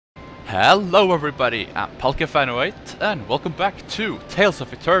Hello everybody, I'm Palkafan08 and welcome back to Tales of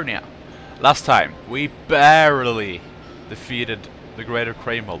Eternia. Last time we barely defeated the greater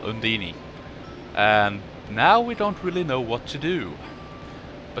criminal Undine, and now we don't really know what to do.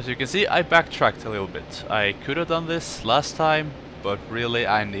 But you can see I backtracked a little bit. I could have done this last time, but really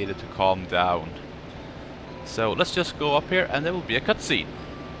I needed to calm down. So let's just go up here and there will be a cutscene.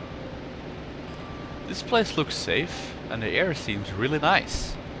 This place looks safe and the air seems really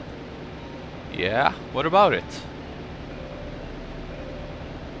nice. Yeah, what about it?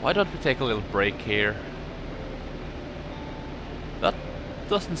 Why don't we take a little break here? That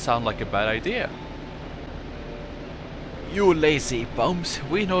doesn't sound like a bad idea. You lazy bums,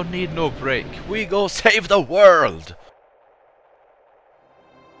 we don't need no break. We go save the world!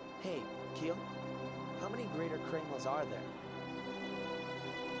 Hey, Keele, how many greater criminals are there?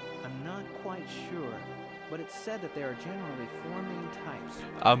 I'm not quite sure, but it's said that there are generally 4 main types.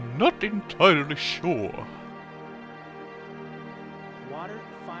 I'm not entirely sure. Water,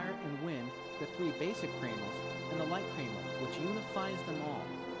 fire, and wind, the 3 basic criminals, and the light criminal, which unifies them all.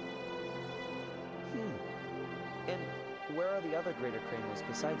 And where are the other greater criminals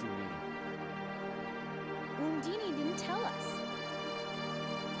besides Undine? Undine didn't tell us.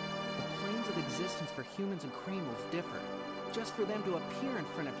 The planes of existence for humans and criminals differ. Just for them to appear in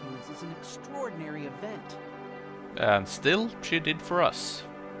front of humans is an extraordinary event. And still, she did for us.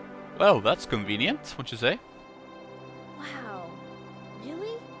 Well, that's convenient, won't you say? Wow.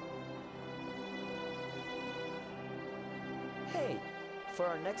 Really? Hey, for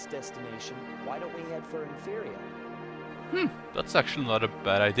our next destination, why don't we head for Eternia? That's actually not a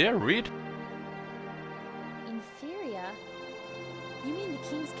bad idea, Reid. Eternia? You mean the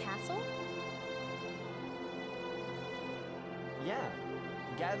king's castle? Yeah,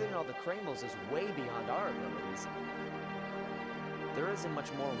 gathering all the criminals is way beyond our abilities. There isn't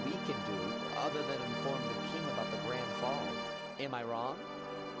much more we can do other than inform the king about the Grand Fall. Am I wrong?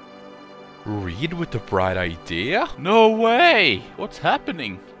 Reid with the bright idea? No way! What's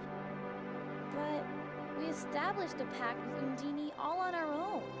happening? But we established a pact with Undine all on our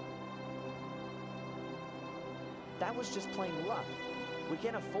own. That was just plain luck. We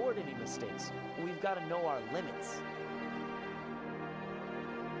can't afford any mistakes. We've got to know our limits.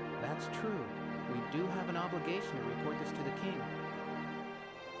 That's true. We do have an obligation to report this to the king.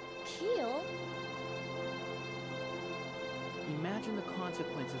 Keele? Imagine the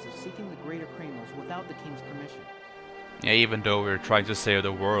consequences of seeking the greater criminals without the king's permission. Yeah, even though we're trying to save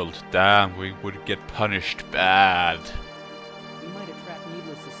the world, damn, we would get punished bad. We might attract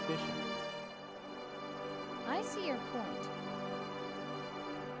needless suspicion. I see your point.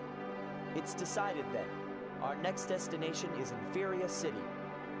 It's decided then. Our next destination is Eternia City.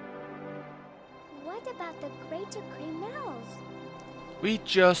 What about the greater criminals? We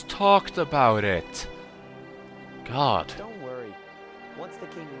just talked about it. God. Don't worry. Once the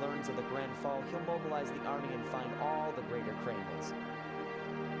king learns of the Grand Fall, he'll mobilize the army and find all the greater criminals.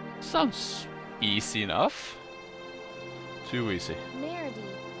 Sounds easy enough. Too easy. Meredy,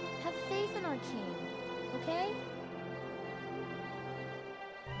 have faith in our king, okay?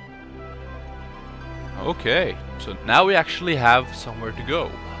 Okay, so now we actually have somewhere to go.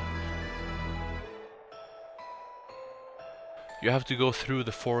 You have to go through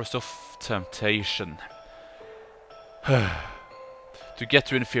the Forest of Temptation to get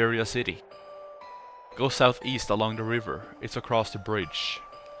to Eternia City. Go southeast along the river. It's across the bridge.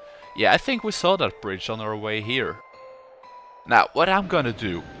 Yeah, I think we saw that bridge on our way here. Now, what I'm gonna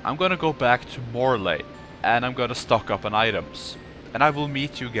do, I'm gonna go back to Morley and I'm gonna stock up on items. And I will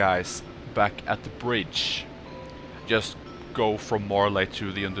meet you guys back at the bridge. Just go from Morley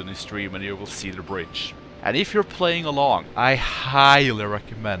to the Undine stream and you will see the bridge. And if you're playing along, I highly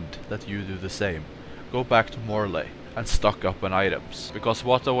recommend that you do the same. Go back to Morley and stock up on items, because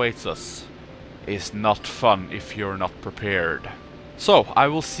what awaits us is not fun if you're not prepared. So, I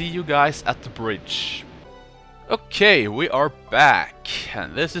will see you guys at the bridge. Okay, we are back,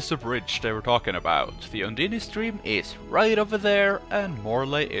 and this is the bridge they were talking about. The Undine stream is right over there, and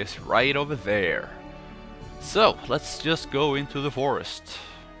Morley is right over there. So, let's just go into the forest.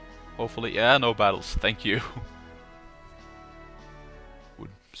 Hopefully, yeah, no battles, thank you.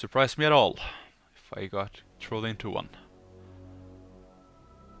 Would surprise me at all if I got thrown into one.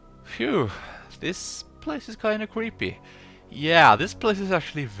 Phew, this place is kinda creepy. Yeah, this place is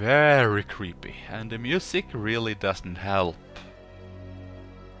actually very creepy, and the music really doesn't help.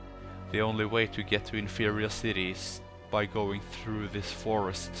 The only way to get to Eternia City is by going through this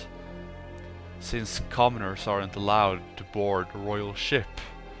forest, since commoners aren't allowed to board the royal ship.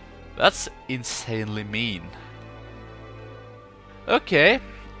 That's insanely mean. Okay,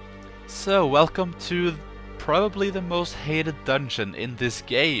 So, welcome to probably the most hated dungeon in this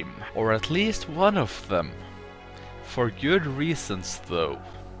game. Or at least one of them. For good reasons though.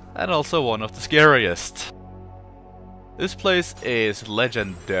 And also one of the scariest. This place is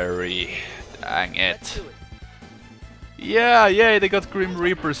legendary. Dang it. Yeah, yay, they got Grim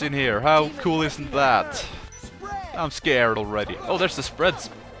Reapers in here. How cool isn't that? I'm scared already. Oh, there's the spread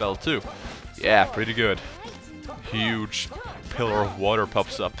spell too. Yeah, pretty good. Huge pillar of water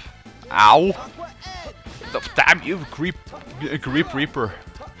pops up. Ow! Oh, damn you, Grim Reaper.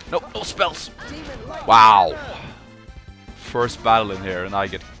 No, no spells. Wow. First battle in here and I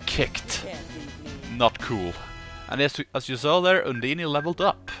get kicked. Not cool. And as you saw there, Undine leveled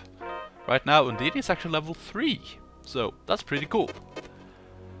up. Right now, Undine is actually level 3. So, that's pretty cool.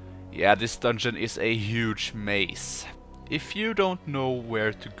 Yeah, this dungeon is a huge maze. If you don't know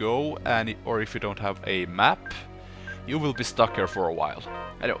where to go, or if you don't have a map, you will be stuck here for a while.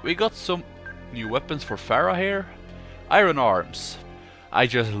 Anyway, we got some new weapons for Farah here. Iron arms. I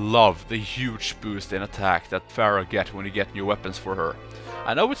just love the huge boost in attack that Farah gets when you get new weapons for her.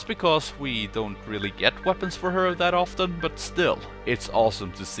 I know it's because we don't really get weapons for her that often, but still, it's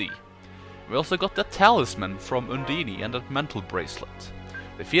awesome to see. We also got the Talisman from Undine and that mental bracelet.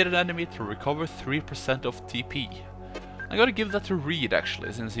 Defeat an enemy to recover 3% of TP. I'm gonna give that to Reid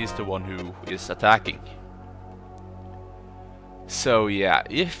actually, since he's the one who is attacking. So yeah,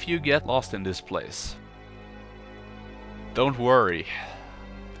 if you get lost in this place, don't worry,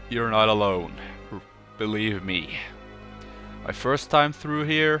 you're not alone, believe me. My first time through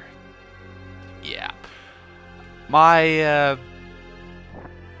here, yeah, my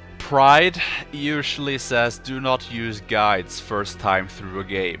pride usually says do not use guides first time through a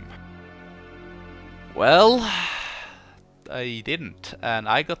game. Well, I didn't, and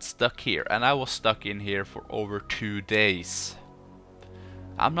I got stuck here, and I was stuck in here for over 2 days.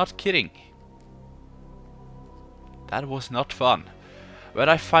 I'm not kidding. That was not fun. But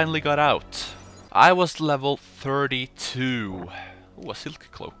I finally got out. I was level 32. Ooh, a silk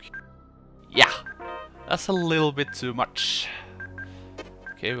cloak. Yeah, that's a little bit too much.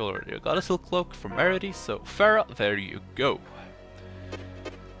 Okay, we already got a silk cloak from Meredy, so Farah, there you go.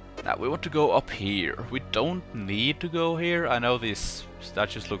 Now we want to go up here. We don't need to go here. I know these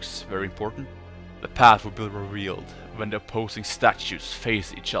statues looks very important. The path will be revealed when the opposing statues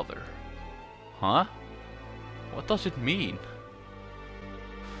face each other. Huh? What does it mean?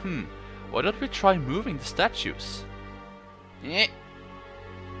 Why don't we try moving the statues? It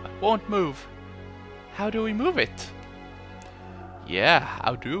won't move. How do we move it? Yeah,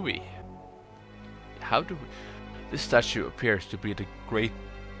 how do we? This statue appears to be the great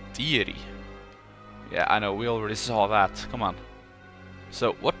deity. Yeah, I know, we already saw that. Come on.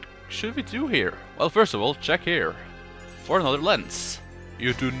 So, what should we do here? Well, first of all, check here. For another lens.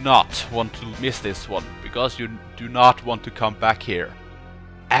 You do not want to miss this one, because you do not want to come back here.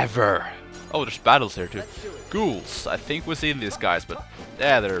 Ever. Oh, there's battles here too. Ghouls. I think we've seen these guys, but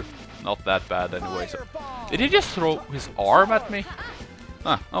yeah, they're not that bad anyway. So. Did he just throw his arm at me?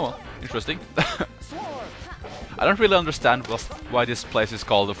 Ah, oh well, interesting. I don't really understand why this place is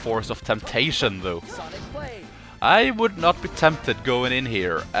called the Forest of Temptation though. I would not be tempted going in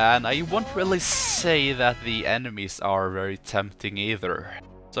here, and I won't really say that the enemies are very tempting either.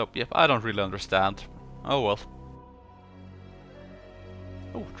 So, yep, I don't really understand. Oh well.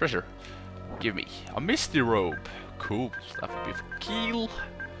 Oh, treasure. Give me a Misty Robe. Cool, that would be for Keele.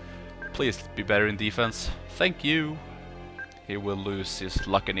 Please be better in defense. Thank you. He will lose his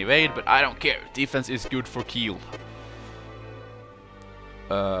luck and evade, but I don't care. Defense is good for Keele.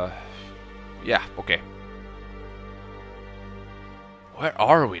 Yeah, okay. Where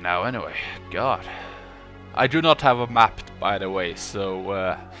are we now anyway? God. I do not have a map, by the way, so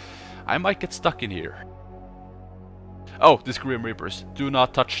I might get stuck in here. Oh, these Grim Reapers. Do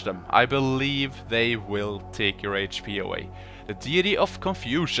not touch them. I believe they will take your HP away. The deity of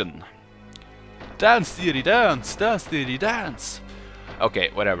confusion. Dance, deity, dance! Dance, deity, dance!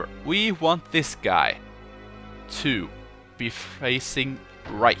 Okay, whatever. We want this guy to be facing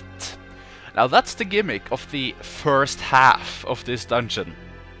right. Now that's the gimmick of the first half of this dungeon.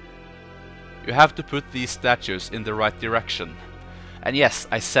 You have to put these statues in the right direction. And yes,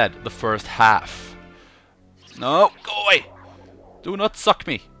 I said the first half. No, go away! Do not suck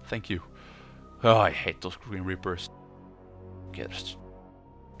me! Thank you. Oh, I hate those Green Reapers.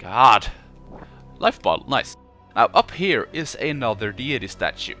 God. Life bottle, nice. Now up here is another deity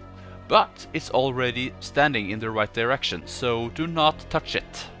statue. But it's already standing in the right direction, so do not touch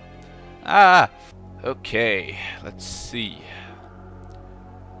it. Ah! Okay, let's see.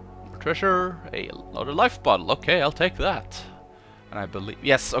 Treasure, another life bottle. Okay, I'll take that. And I believe...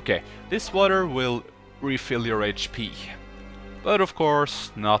 Yes, okay. This water will refill your HP. But of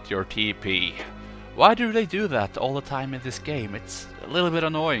course, not your TP. Why do they do that all the time in this game? It's a little bit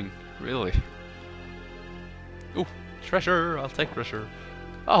annoying, really. Ooh, treasure! I'll take treasure.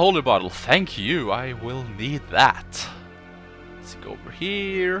 A holy bottle, thank you! I will need that. Let's go over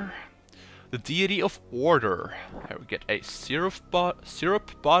here. The deity of order. Here we get a syrup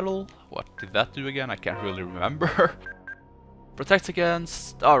bottle. What did that do again? I can't really remember. Protects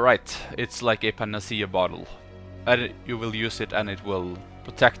against... Oh, right. It's like a panacea bottle. And you will use it and it will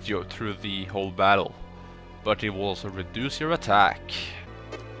protect you through the whole battle. But it will also reduce your attack.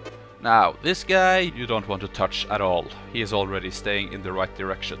 Now, this guy you don't want to touch at all. He is already staying in the right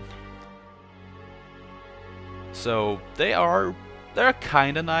direction. So, they're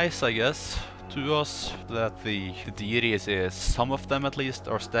kinda nice, I guess, to us. That the deities, some of them at least,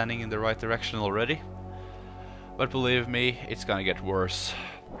 are standing in the right direction already. But believe me, it's gonna get worse.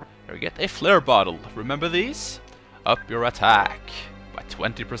 Here we get a flare bottle. Remember these? Up your attack by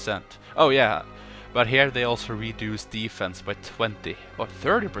 20%. Oh yeah, but here they also reduce defense by 20 or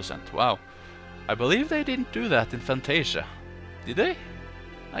 30%. Wow, I believe they didn't do that in Fantasia. Did they?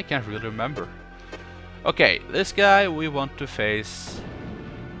 I can't really remember. Okay, this guy we want to face...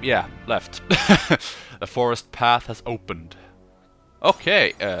 Yeah, left. The forest path has opened.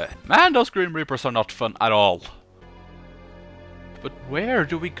 Okay, man, those Grim Reapers are not fun at all. But where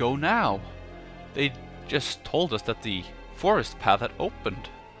do we go now? They just told us that the forest path had opened.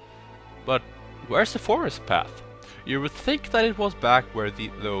 But where's the forest path? You would think that it was back where the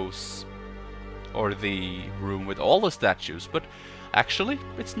room with all the statues, but actually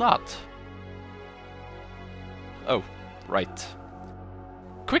it's not. Oh, right.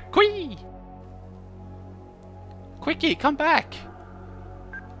 Quickie! Quickie, come back!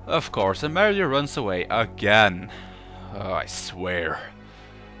 Of course, and Meredy runs away again. Oh, I swear.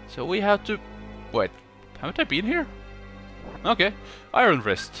 So we have to... Wait, haven't I been here? Okay, Iron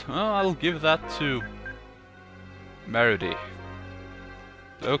Wrist. Oh, I'll give that to Meredy.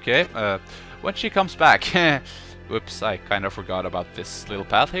 Okay, when she comes back... Whoops, I kind of forgot about this little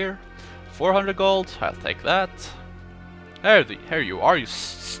path here. 400 gold, I'll take that. Here you are, you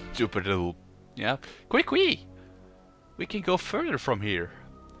stupid little... Yeah, Quickie! We can go further from here.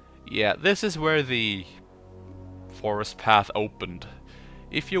 Yeah, this is where the forest path opened.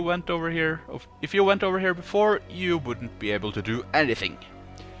 If you went over here before, you wouldn't be able to do anything.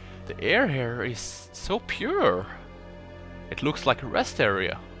 The air here is so pure. It looks like a rest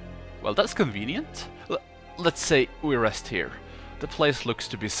area. Well, that's convenient. Let's say we rest here. The place looks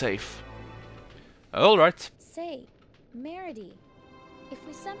to be safe. Alright. Say, Meredy, if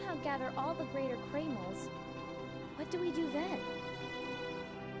we somehow gather all the greater Cramels, what do we do then?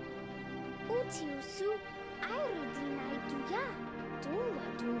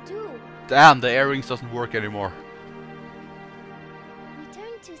 Damn, the earrings doesn't work anymore.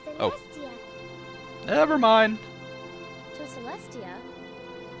 Return to Celestia. Oh. Never mind. To Celestia?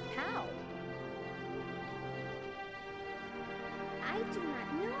 How? I do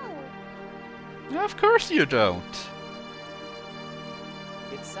not know. Of course you don't.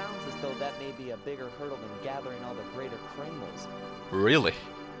 It sounds as though that may be a bigger hurdle than gathering all the greater Cramels. Really?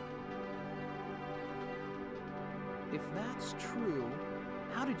 If that's true,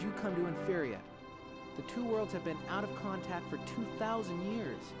 how did you come to Eternia? The two worlds have been out of contact for 2,000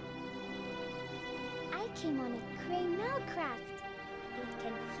 years. I came on a Cramel craft. It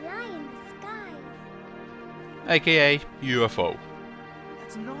can fly in the skies. AKA UFO.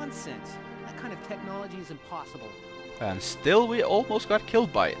 That's nonsense. That kind of technology is impossible. And still we almost got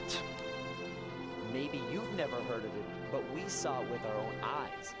killed by it. Maybe you've never heard of it, but we saw it with our own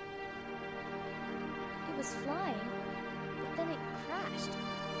eyes. It was flying, but then it crashed.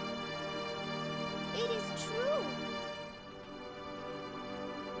 It is true.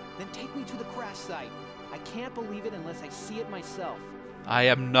 Then take me to the crash site. I can't believe it unless I see it myself. I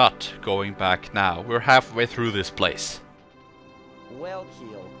am not going back now. We're halfway through this place. Well,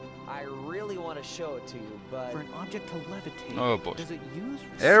 Keele, I really want to show it to you, but... For an object to levitate, Oh boy. does it use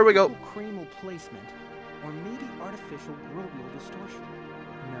There we go. Cramel placement, or maybe artificial global distortion?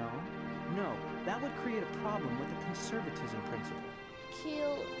 No, that would create a problem with the conservatism principle.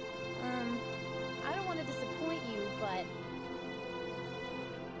 Keele, I don't want to disappoint you, but...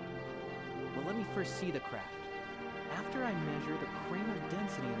 Well, let me first see the craft. After I measure the Cramel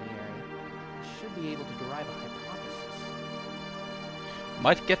density in the area, I should be able to derive a hypothesis.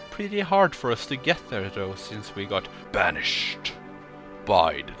 Might get pretty hard for us to get there though, since we got banished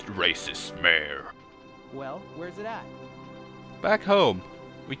by the racist mayor. Well, where's it at? Back home.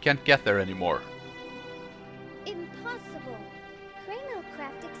 We can't get there anymore. Impossible.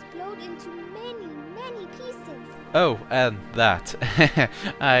 into many, many pieces. Oh, and that.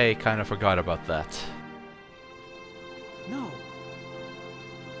 I kind of forgot about that. No.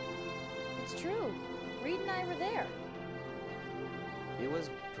 It's true. Reid and I were there. It was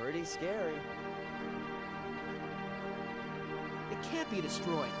pretty scary. It can't be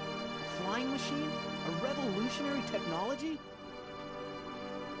destroyed. A flying machine? A revolutionary technology?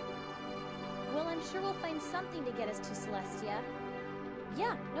 Well, I'm sure we'll find something to get us to Celestia.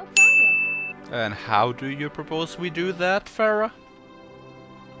 Yeah, no problem. And how do you propose we do that, Farah?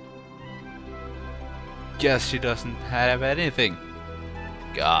 Guess she doesn't have anything.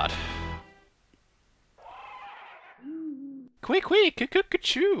 God. Quick,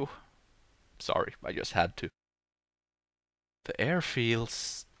 cuckoo! Sorry, I just had to. The air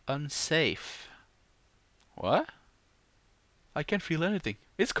feels unsafe. What? I can't feel anything.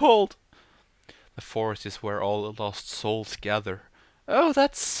 It's cold! The forest is where all the lost souls gather. Oh,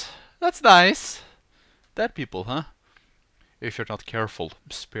 that's nice. Dead people, huh? If you're not careful,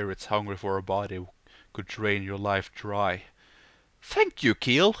 spirits hungry for a body could drain your life dry. Thank you,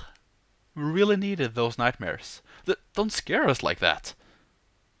 Keele. We really needed those nightmares. Don't scare us like that.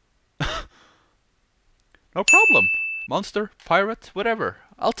 No problem. Monster, pirate, whatever.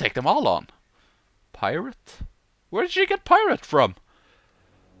 I'll take them all on. Pirate? Where did you get pirate from?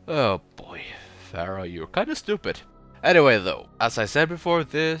 Oh boy, Farah, you're kinda stupid. Anyway though, as I said before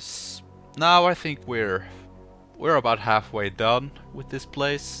this, now I think we're about halfway done with this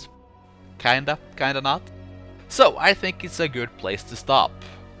place. Kinda not. So I think it's a good place to stop.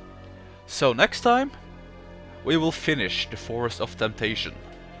 So next time, we will finish the Forest of Temptation.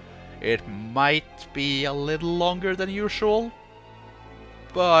 It might be a little longer than usual,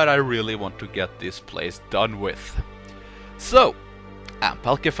 but I really want to get this place done with. So, I'm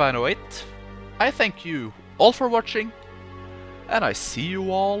Palkifano8. I thank you all for watching, and I see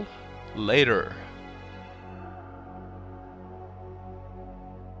you all later.